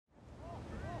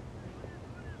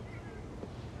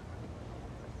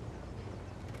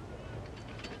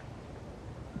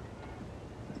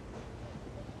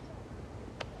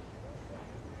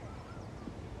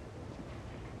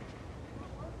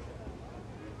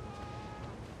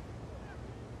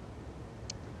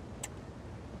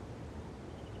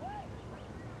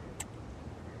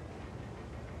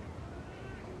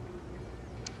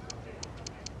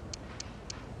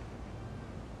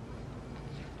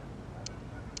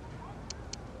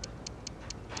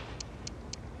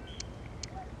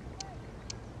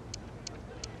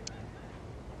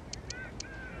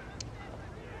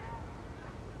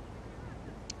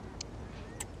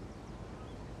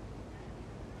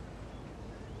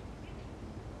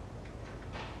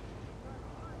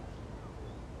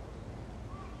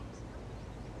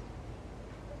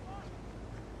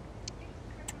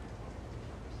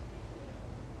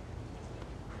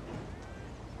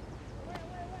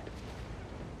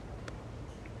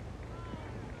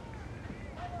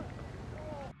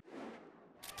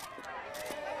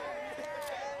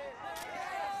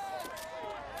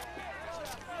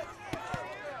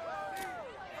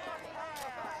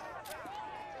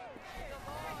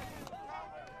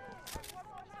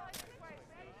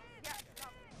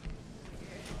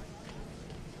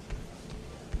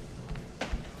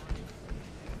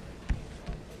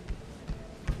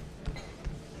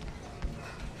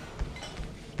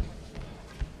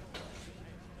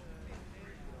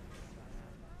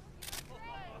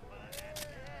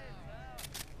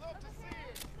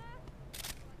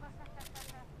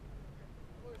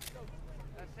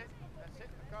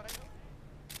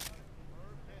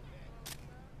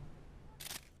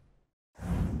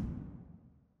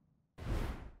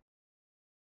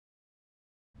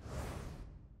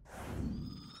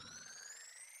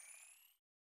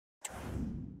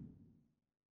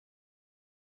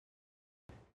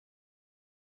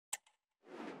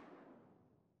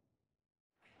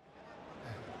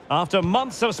After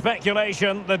months of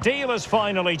speculation, the deal is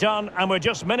finally done, and we're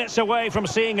just minutes away from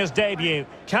seeing his debut.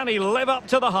 Can he live up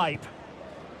to the hype?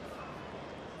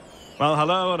 Well,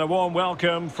 hello and a warm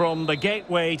welcome from the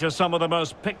gateway to some of the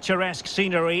most picturesque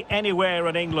scenery anywhere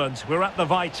in England. We're at the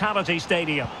Vitality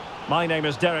Stadium. My name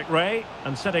is Derek Ray,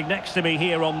 and sitting next to me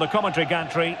here on the commentary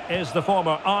gantry is the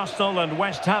former Arsenal and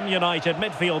West Ham United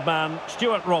midfield man,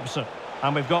 Stuart Robson.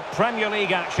 And we've got Premier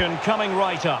League action coming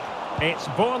right up. It's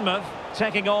Bournemouth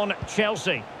taking on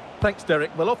Chelsea. Thanks,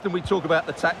 Derek. Well, often we talk about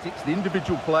the tactics, the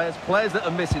individual players that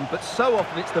are missing, but so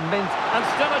often it's the men. And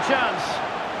still a chance.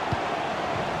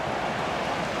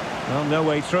 Well, no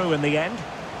way through in the end.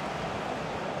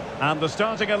 And the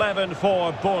starting 11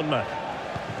 for Bournemouth.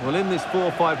 Well, in this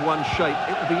 4-5-1 shape,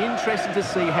 it will be interesting to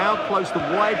see how close the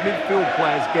wide midfield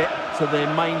players get to their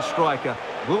main striker.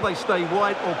 Will they stay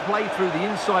wide or play through the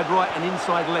inside right and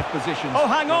inside left positions? Oh,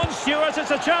 hang on, Stuart, it's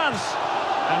a chance.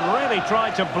 And really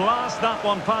tried to blast that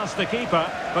one past the keeper,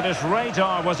 but his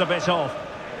radar was a bit off.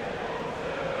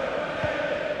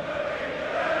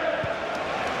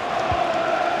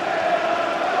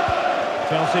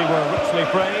 Chelsea were richly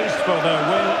praised for their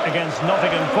win against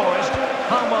Nottingham Forest.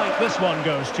 How might this one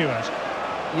go, Stuart?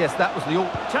 Yes, that was the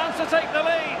all. Chance to take the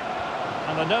lead.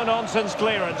 And the no-nonsense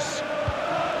clearance.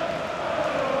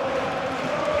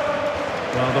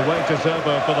 Well, the wait is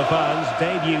over for the fans.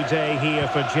 Debut day here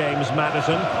for James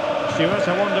Maddison. Stuart,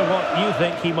 I wonder what you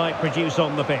think he might produce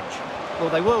on the pitch. Well,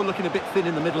 they were looking a bit thin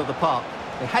in the middle of the park.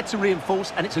 They had to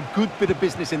reinforce, and it's a good bit of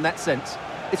business in that sense.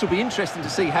 It will be interesting to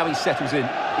see how he settles in.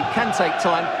 It can take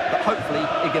time, but hopefully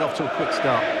he'll get off to a quick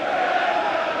start.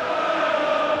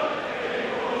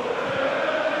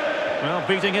 Well,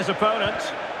 beating his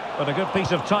opponent, but a good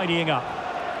piece of tidying up.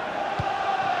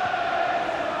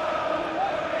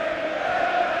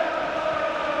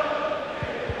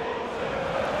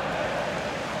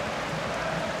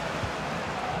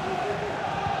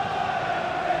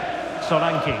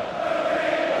 Solanke.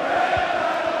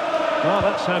 Well,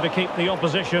 that's how to keep the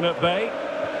opposition at bay.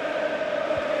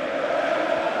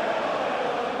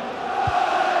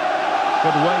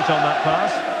 Good weight on that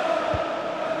pass.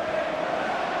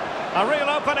 A real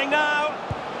opening now.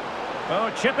 Oh,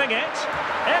 chipping it.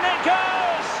 In it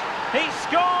goes! He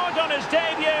scored on his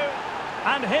debut,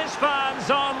 and his fans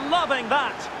are loving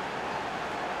that.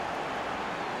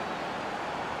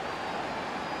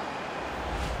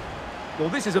 Well,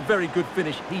 this is a very good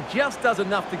finish. He just does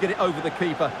enough to get it over the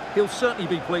keeper. He'll certainly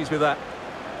be pleased with that.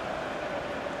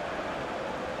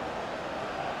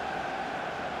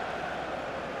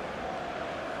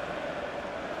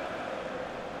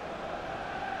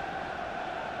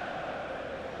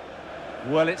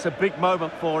 Well, it's a big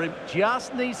moment for him.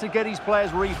 Just needs to get his players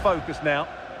refocused now.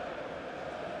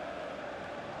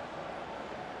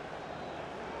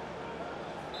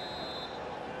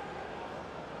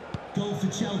 Goal for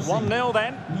Chelsea. 1-0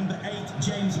 then. Number 8,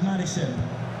 James Maddison.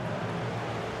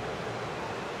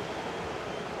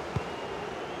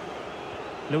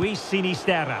 Luis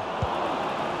Sinisterra.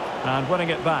 And winning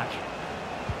it back.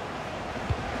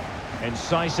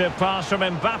 Incisive pass from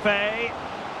Mbappe.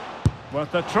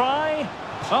 Worth the try.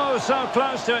 Oh, so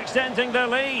close to extending their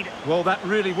lead. Well, that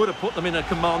really would have put them in a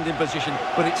commanding position,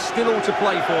 but it's still all to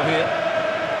play for here.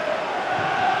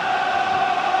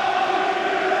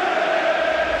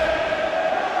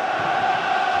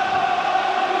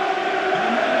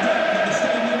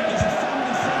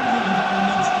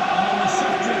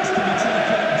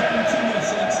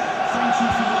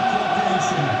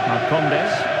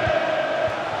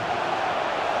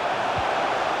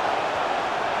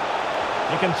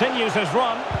 He continues his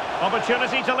run.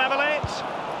 Opportunity to level it.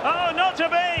 Oh, not to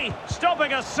be!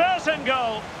 Stopping a certain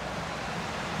goal.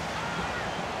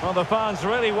 Well, the fans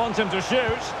really want him to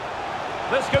shoot.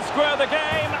 This could square the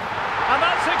game. And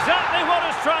that's exactly what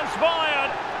has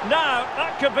transpired. Now,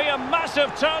 that could be a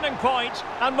massive turning point,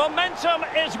 and momentum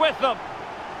is with them.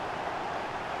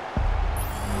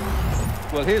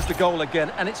 Well, here's the goal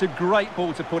again, and it's a great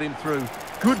ball to put him through.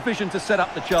 Good vision to set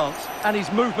up the chance, and his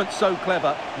movement's so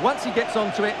clever. Once he gets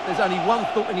onto it, there's only one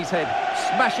thought in his head.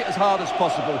 Smash it as hard as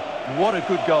possible. What a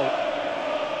good goal.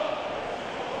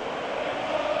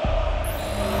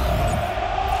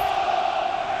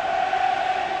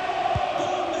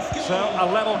 So, a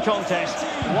level contest,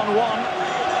 1-1.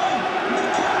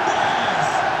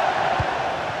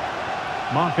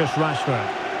 Marcus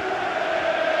Rashford.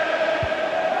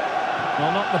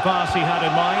 Well, not the pass he had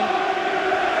in mind.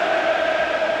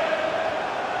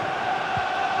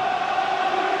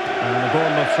 And the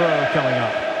Bournemouth throw coming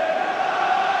up.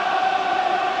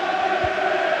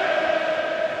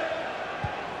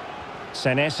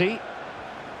 Senesi.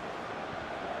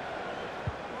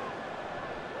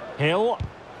 Hill.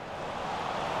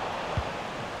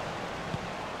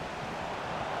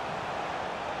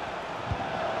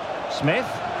 Smith.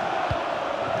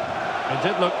 It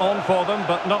did look on for them,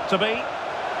 but not to be.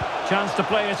 Chance to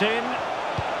play it in.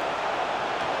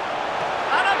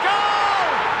 And a goal!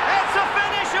 It's a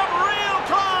finish of real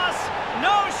class.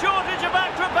 No shortage of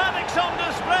acrobatics on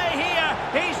display here.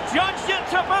 He's judged it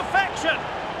to perfection.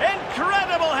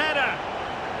 Incredible header.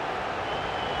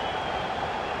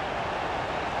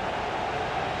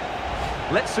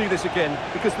 Let's see this again,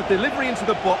 because the delivery into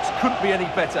the box couldn't be any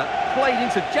better. Played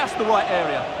into just the right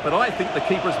area, but I think the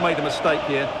keeper has made a mistake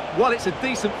here. While it's a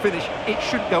decent finish, it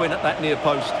should go in at that near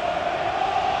post.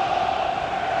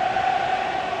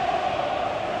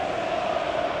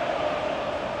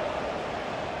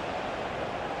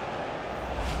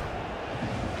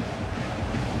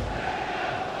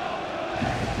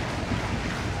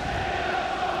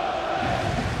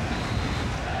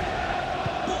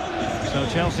 So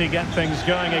Chelsea get things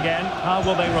going again. How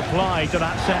will they reply to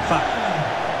that setback?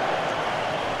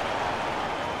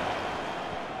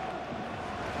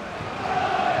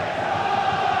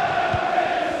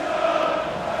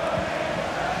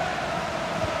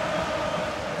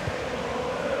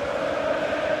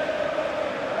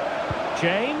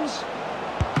 James.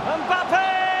 Mbappe!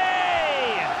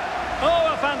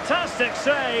 Oh, a fantastic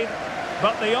save.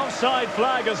 But the offside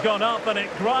flag has gone up and it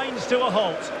grinds to a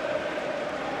halt.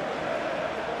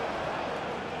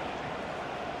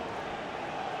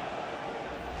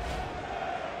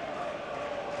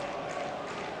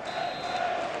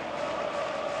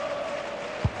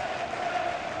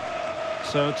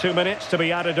 So 2 minutes to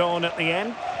be added on at the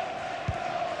end.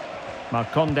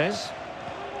 Marcondes.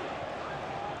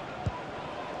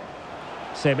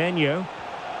 Semenyo.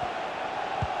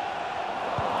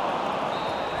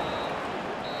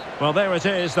 Well, there it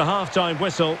is, the half-time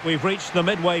whistle. We've reached the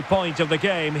midway point of the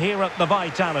game here at the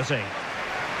Vitality.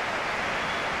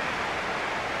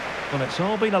 Well, it's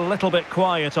all been a little bit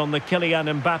quiet on the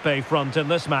Kylian Mbappe front in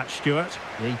this match, Stuart.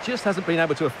 He just hasn't been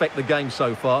able to affect the game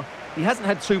so far. He hasn't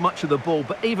had too much of the ball,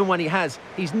 but even when he has,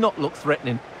 he's not looked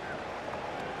threatening.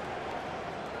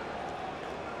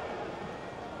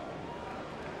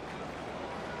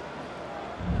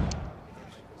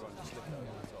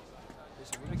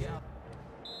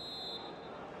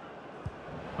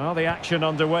 Well, the action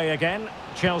underway again.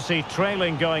 Chelsea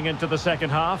trailing going into the second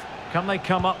half. Can they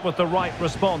come up with the right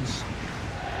response?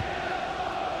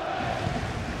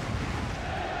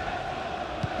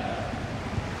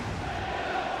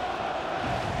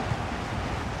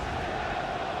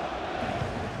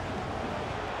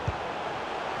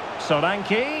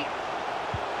 Solanke.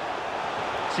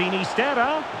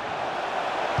 Sinisterra.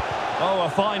 Oh, a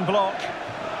fine block.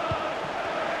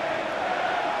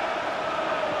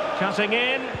 Cutting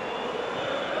in.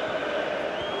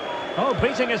 Oh,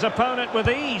 beating his opponent with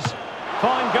ease.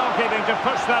 Fine goalkeeping to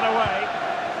push that away.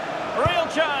 Real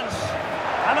chance.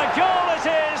 And a goal it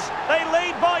is. They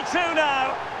lead by 2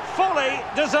 now. Fully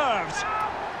deserved.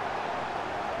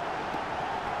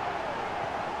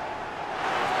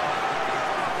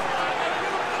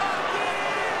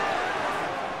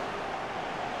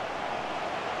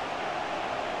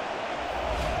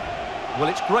 Well,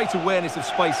 it's great awareness of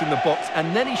space in the box,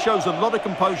 and then he shows a lot of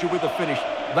composure with the finish.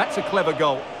 That's a clever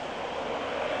goal.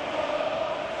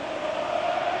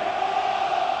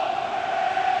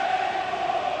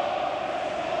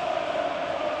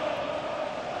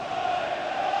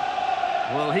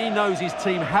 Well, he knows his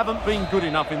team haven't been good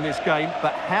enough in this game,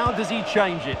 but how does he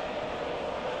change it?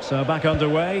 So back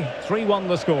underway, 3-1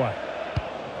 the score.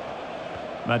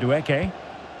 Madueke.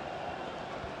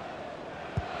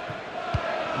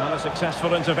 Not a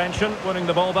successful intervention, winning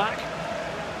the ball back.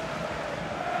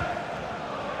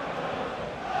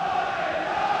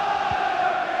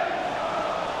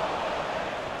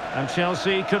 And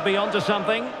Chelsea could be onto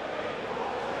something.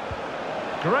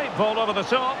 Great ball over the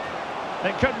top.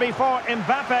 It could be for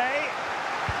Mbappe.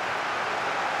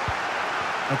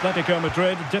 Atletico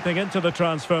Madrid dipping into the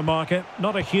transfer market.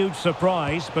 Not a huge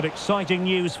surprise, but exciting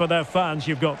news for their fans,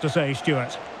 you've got to say,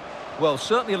 Stuart. Well,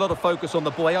 certainly a lot of focus on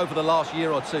the boy over the last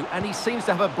year or two, and he seems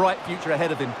to have a bright future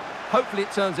ahead of him. Hopefully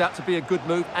it turns out to be a good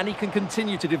move, and he can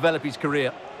continue to develop his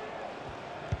career.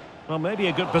 Well, maybe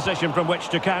a good position from which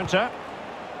to counter.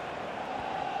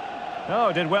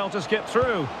 Oh, did well to skip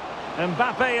through.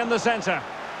 Mbappe in the centre.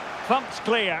 Thumped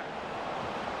clear.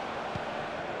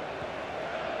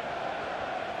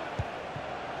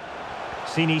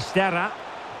 Sinisterra.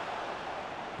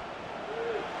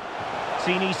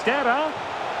 Sinisterra.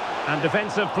 And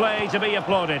defensive play to be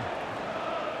applauded.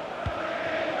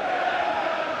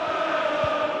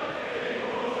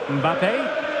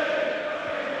 Mbappe.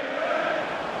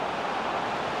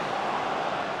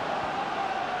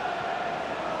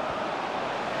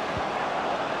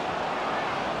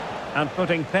 And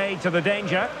putting paid to the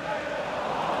danger.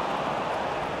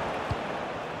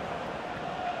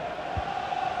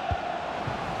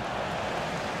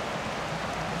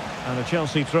 And a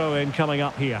Chelsea throw-in coming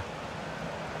up here.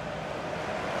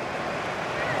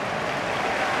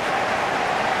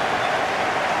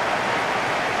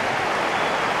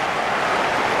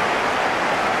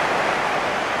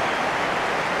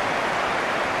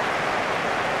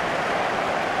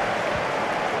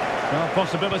 Well,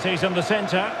 possibilities in the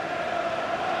centre.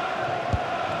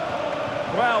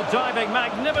 Well, diving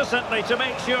magnificently to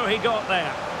make sure he got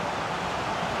there.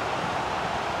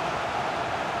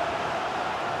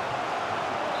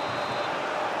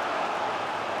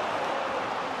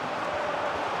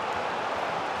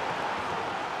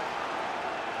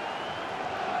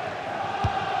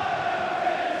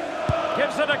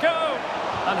 Gives it a go.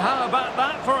 And how about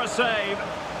that for a save?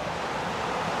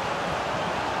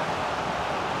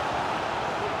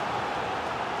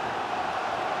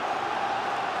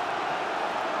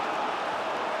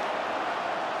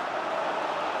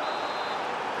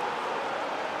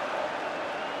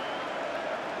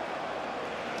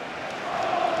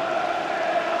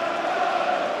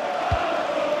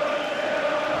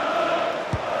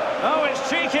 Oh, it's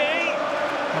cheeky.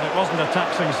 But it wasn't a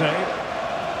taxing save.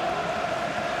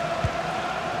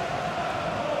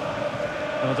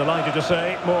 Well, delighted to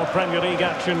say, more Premier League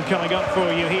action coming up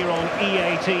for you here on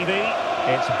EA TV.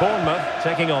 It's Bournemouth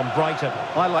taking on Brighton.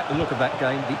 I like the look of that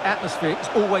game. The atmosphere is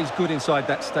always good inside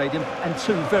that stadium, and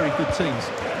two very good teams.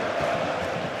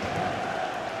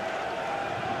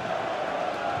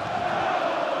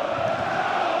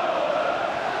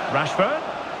 Rashford.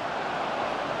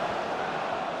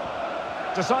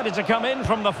 Decided to come in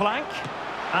from the flank.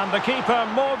 And the keeper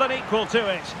more than equal to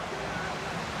it.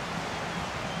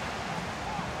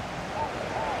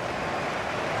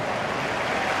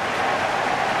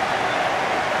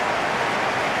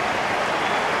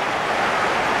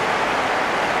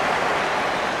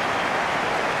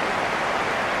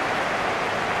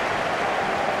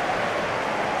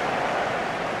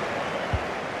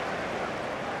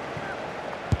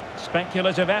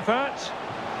 Speculative effort.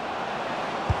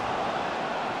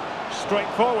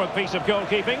 Straightforward piece of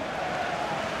goalkeeping.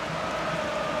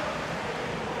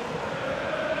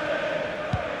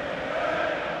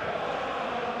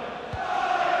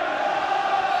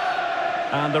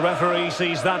 And the referee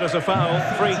sees that as a foul.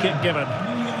 Free kick given.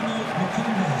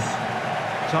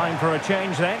 Time for a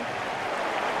change then.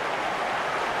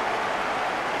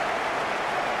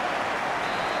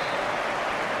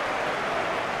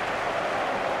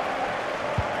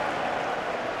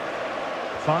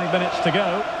 Five minutes to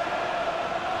go.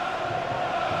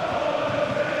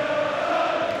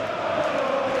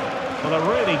 Well, a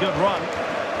really good run.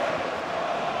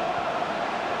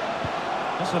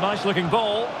 That's a nice looking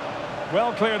ball.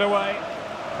 Well cleared away.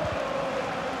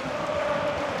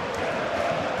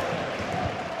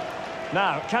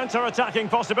 Now, counter-attacking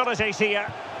possibilities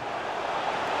here.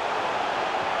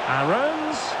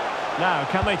 Aaron's. Now,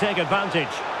 can they take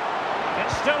advantage?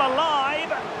 It's still alive.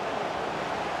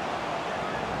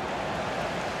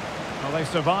 Well, they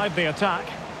survived the attack.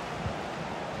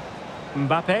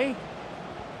 Mbappe.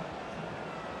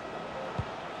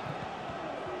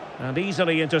 And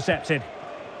easily intercepted.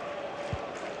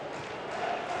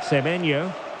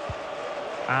 Semenyo.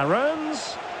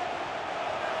 Aaron's.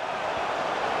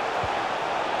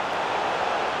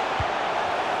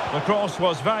 The cross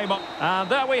was very much... And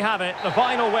there we have it, the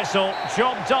final whistle.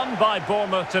 Job done by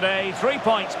Bournemouth today. 3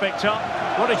 points picked up.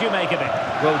 What did you make of it?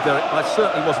 Well, Derek, I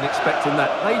certainly wasn't expecting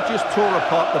that. They just tore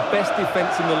apart the best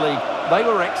defence in the league. They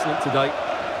were excellent today.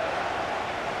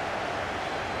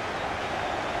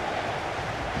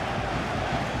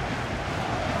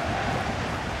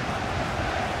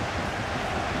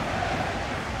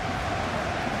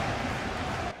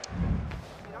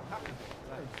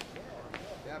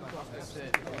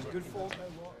 Good form.